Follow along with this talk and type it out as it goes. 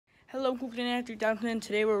Hello, Cookinator 3000.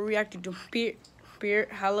 Today we're reacting to Spirit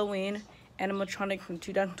Halloween animatronic from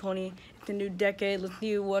 2020. It's a new decade. Let's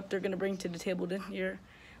see what they're gonna bring to the table this year.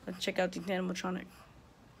 Let's check out these animatronics.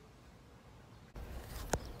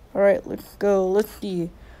 All right, let's go. Let's see.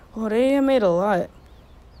 Oh, they made a lot.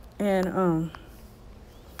 And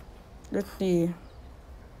let's see.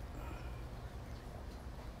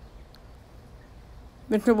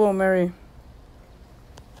 Miserable Mary.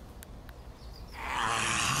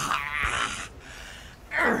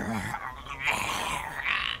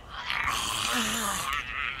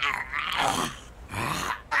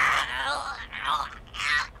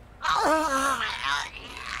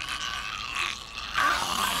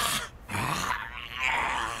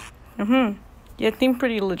 Yeah, it seemed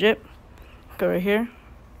pretty legit. Go right here.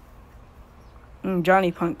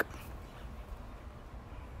 Johnny Punk.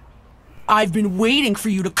 I've been waiting for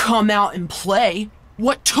you to come out and play.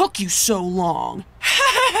 What took you so long?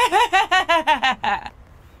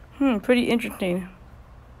 Pretty interesting.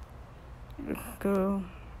 Let's go.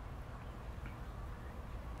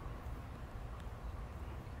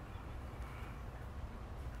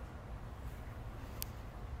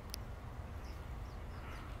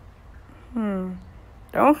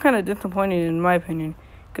 That one's kind of disappointing in my opinion,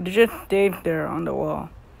 because it just stayed there on the wall.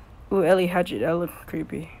 Ooh, Ellie Hatchet, that looks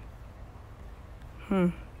creepy.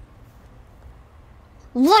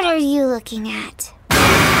 What are you looking at?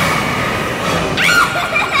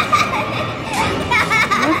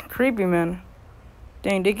 That's creepy, man.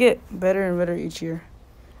 Dang, they get better and better each year.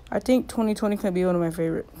 I think 2020 can be one of my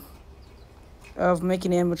favorites of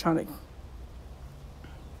making animatronic.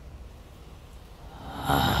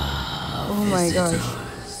 Oh my gosh.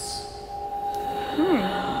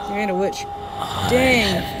 You made a witch.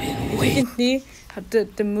 Dang. If you can see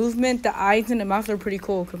the movement, the eyes and the mouth are pretty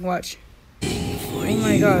cool. Come watch. Oh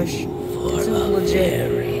my gosh. This is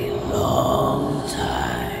legit.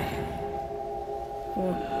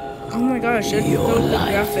 Oh my gosh, that's so good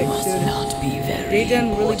graphics, dude. They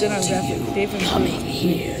done really good on graphics. They've improved.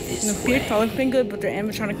 The Spirit's always been good, but their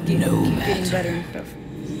animatronics keep getting better and stuff.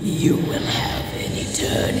 You will have an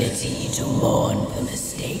eternity to mourn the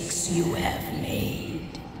mistakes you have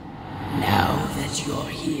made. Now that you're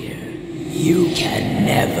here, you can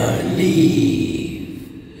never leave.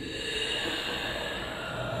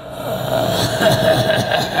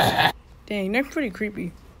 Dang, they're pretty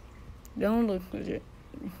creepy. They don't look legit.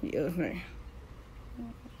 The other thing.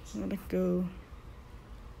 Let's go.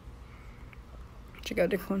 Check out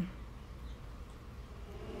this one.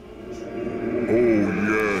 Oh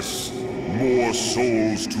yes, more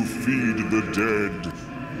souls to feed the dead.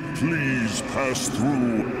 Please pass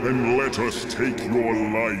through and let us take your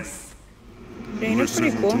life. Dang, that's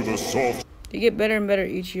pretty cool. To the soft. They get better and better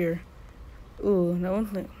each year. Ooh, that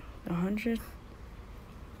one's like 100.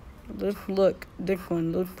 Look, this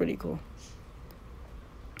one looks pretty cool.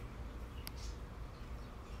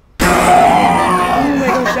 Oh my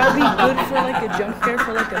gosh, that would be good for like a jump scare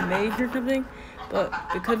for like a maze or something. But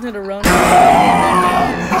because of the Rona,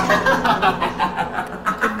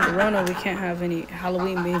 we can't have any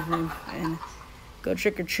Halloween maze rooms and go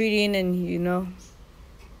trick-or-treating and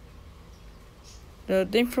So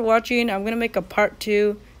thanks for watching. I'm going to make a part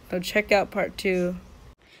 2, so check out part 2.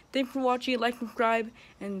 Thanks for watching. Like, subscribe,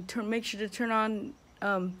 and make sure to turn on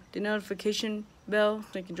the notification bell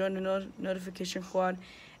so you can join the notification squad.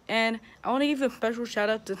 And I want to give a special shout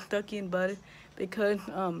out to Stucky and Bud because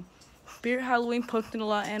Spirit Halloween posted a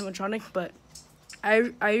lot of animatronics, but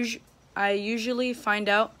I usually find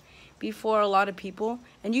out before a lot of people,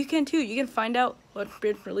 and you can too. You can find out what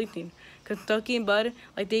Spirit's releasing because Stucky and Bud,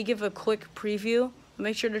 like, they give a quick preview.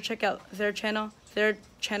 Make sure to check out their channel. Their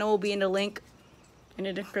channel will be in the link in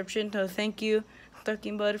the description. So thank you, Stucky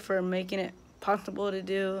and Bud, for making it possible to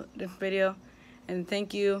do this video, and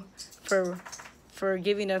thank you for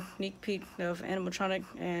giving a sneak peek of animatronic.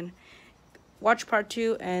 And watch part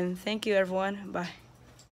 2, and thank you everyone. Bye.